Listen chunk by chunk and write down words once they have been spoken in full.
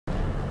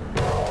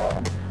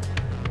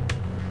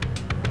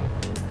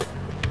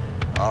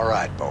All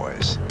right,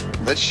 boys.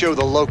 Let's show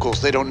the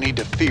locals they don't need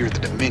to fear the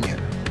Dominion.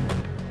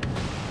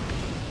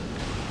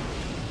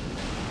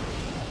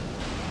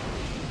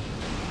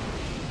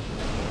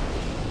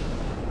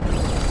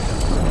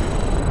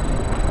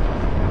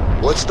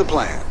 What's the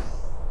plan?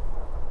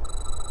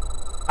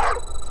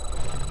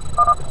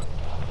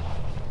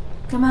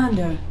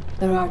 Commander,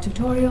 there are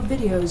tutorial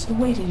videos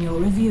awaiting your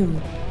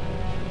review.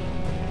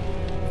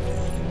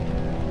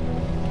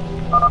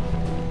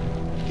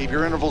 Keep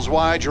your intervals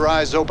wide, your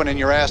eyes open, and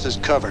your asses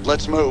covered.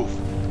 Let's move.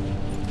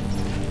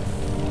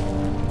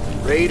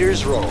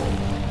 Raiders roll.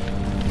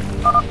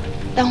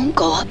 Don't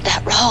go up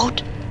that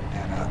road.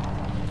 Man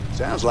up.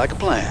 Sounds like a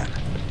plan.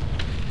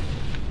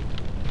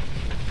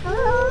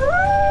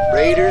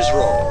 Raiders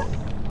roll.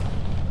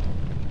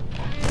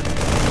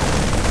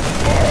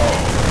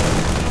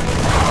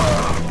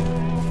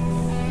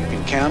 You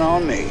can count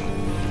on me.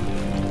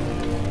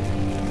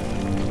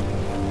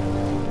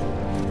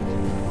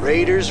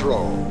 Raiders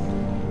roll.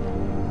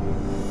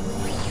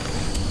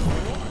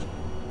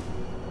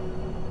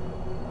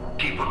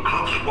 Keep a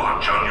close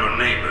watch on your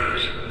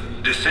neighbors.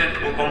 Descent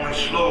will only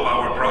slow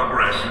our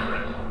progress.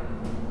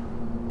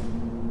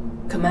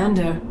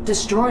 Commander,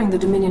 destroying the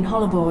Dominion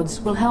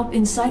holoboards will help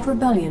incite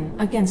rebellion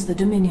against the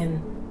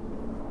Dominion.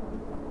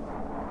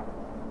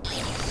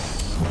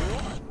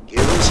 Give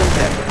him some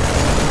pepper.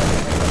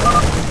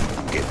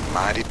 I'm getting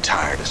mighty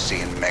tired of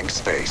seeing Meg's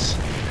face.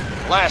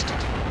 Blast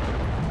it.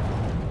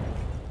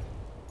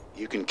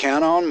 You can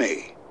count on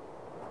me.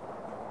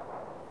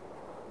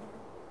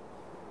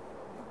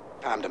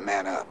 Time to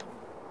man up.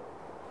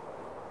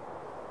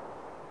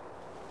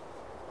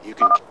 You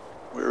can...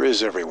 Where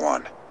is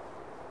everyone?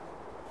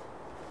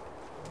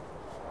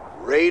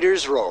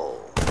 Raiders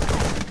roll.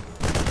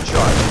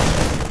 Charge.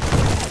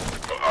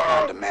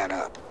 Time to man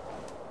up.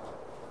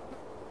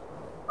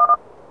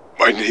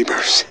 My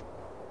neighbors.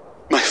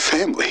 My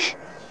family.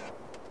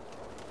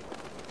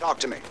 Talk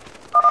to me.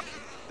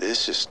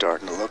 This is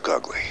starting to look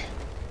ugly.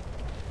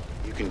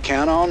 You can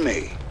count on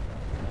me.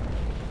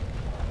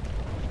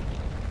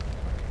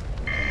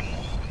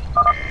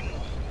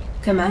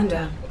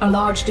 Commander, a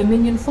large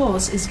Dominion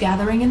force is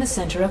gathering in the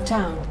center of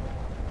town.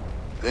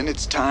 Then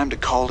it's time to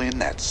call in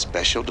that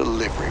special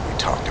delivery we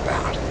talked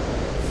about.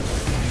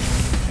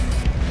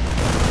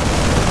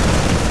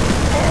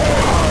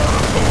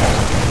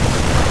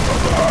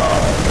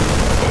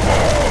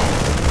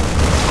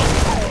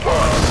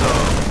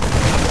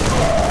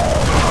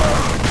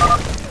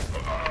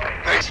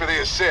 Thanks for the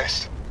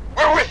assist.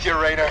 We're with you,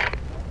 Rainer.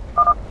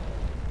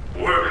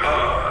 Work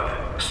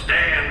hard.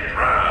 Stand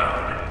proud.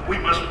 We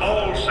must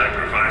all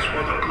sacrifice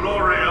for the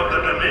glory of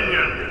the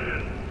Dominion.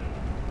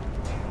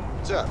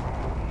 What's up?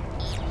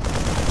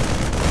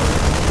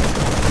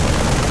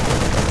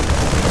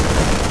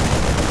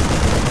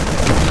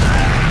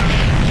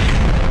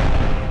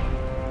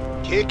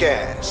 Kick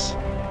ass.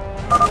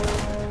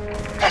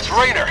 That's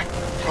Rainer,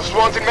 most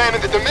wanted man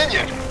in the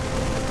Dominion.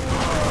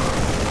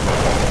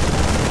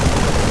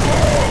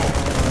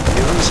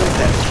 Give him some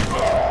pep.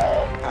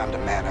 Time to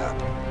man up.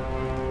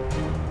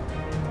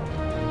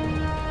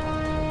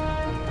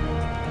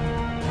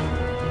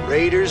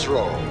 Raiders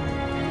roll.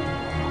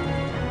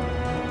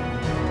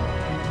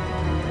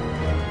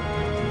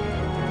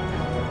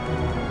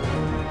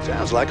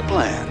 Sounds like a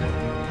plan.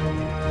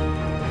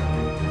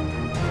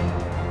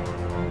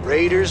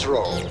 Raiders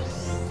roll.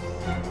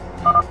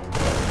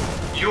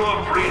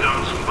 Your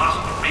freedoms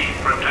must be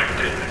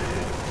protected.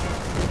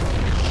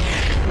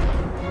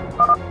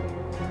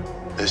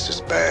 This is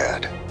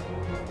bad.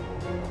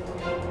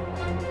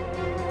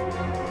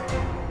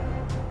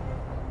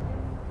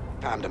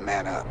 Time to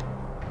man up.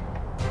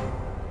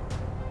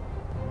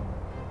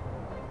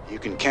 You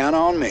can count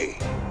on me.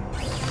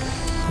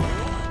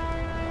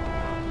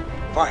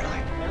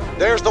 Finally,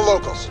 there's the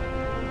locals.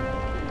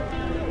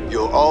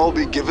 You'll all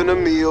be given a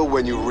meal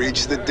when you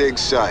reach the dig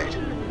site.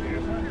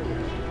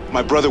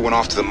 My brother went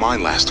off to the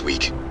mine last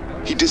week.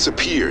 He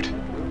disappeared.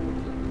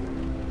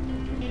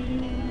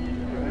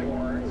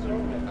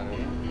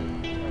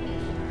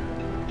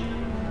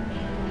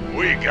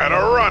 We got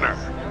a runner.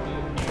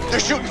 They're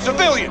shooting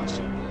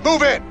civilians.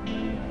 Move in.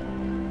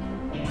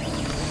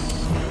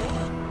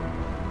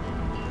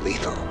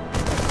 Lethal.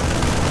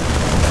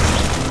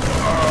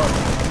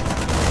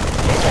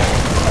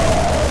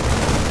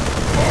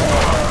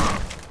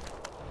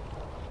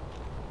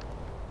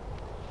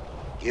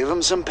 Give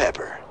him some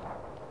pepper.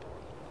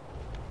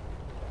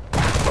 Kick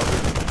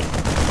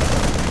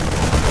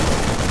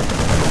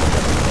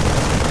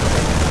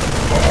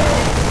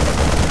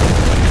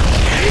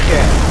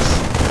ass.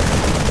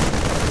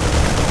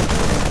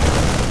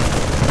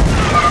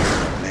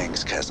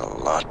 Mengsk has a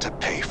lot to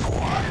pay for.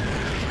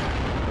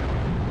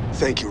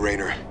 Thank you,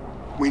 Rainer.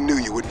 We knew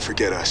you wouldn't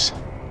forget us.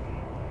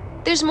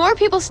 There's more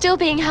people still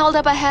being held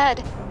up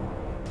ahead.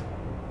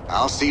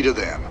 I'll see to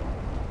them.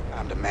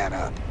 Time to man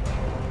up.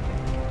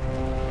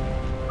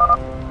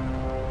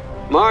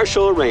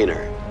 Marshal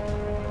Rainer.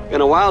 Been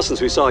a while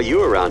since we saw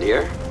you around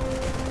here.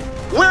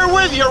 We're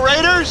with you,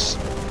 Raiders!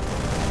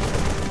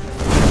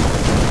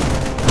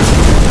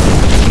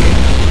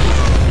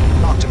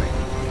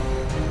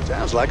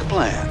 Sounds like a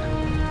plan.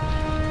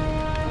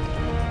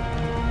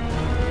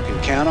 You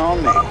can count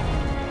on me.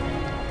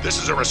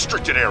 This is a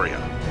restricted area.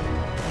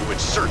 You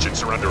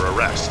insurgents are under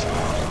arrest.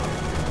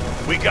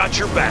 We got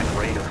your back,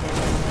 Raider.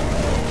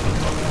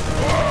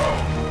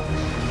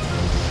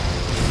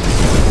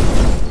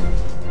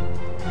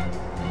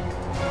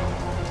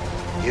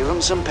 Give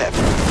him some pepper.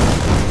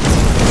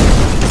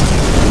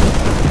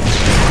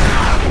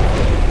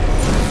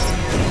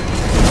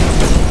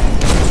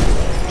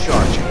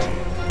 Charge it.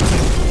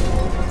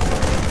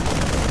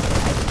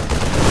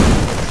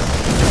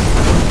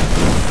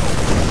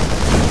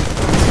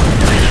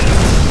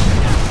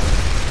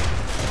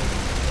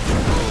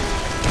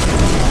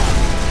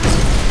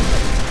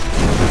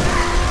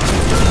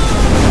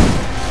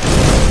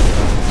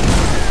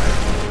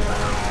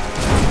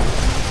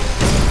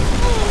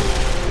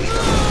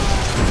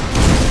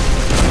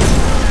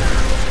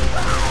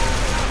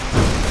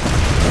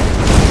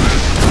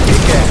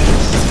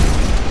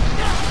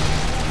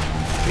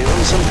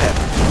 Some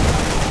pepper.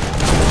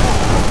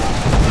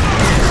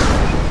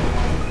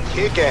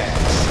 Kick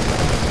ass.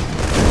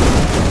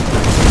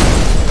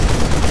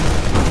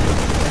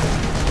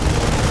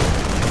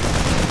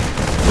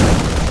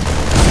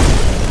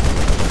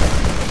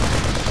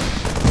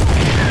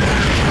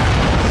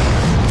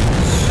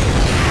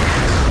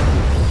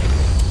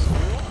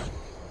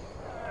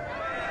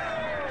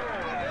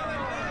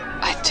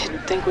 I didn't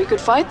think we could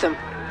fight them,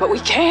 but we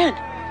can.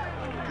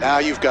 Now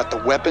you've got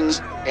the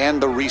weapons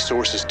and the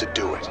resources to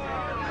do it.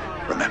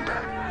 Remember,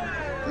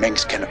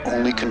 Mengsk can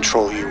only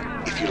control you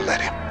if you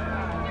let him.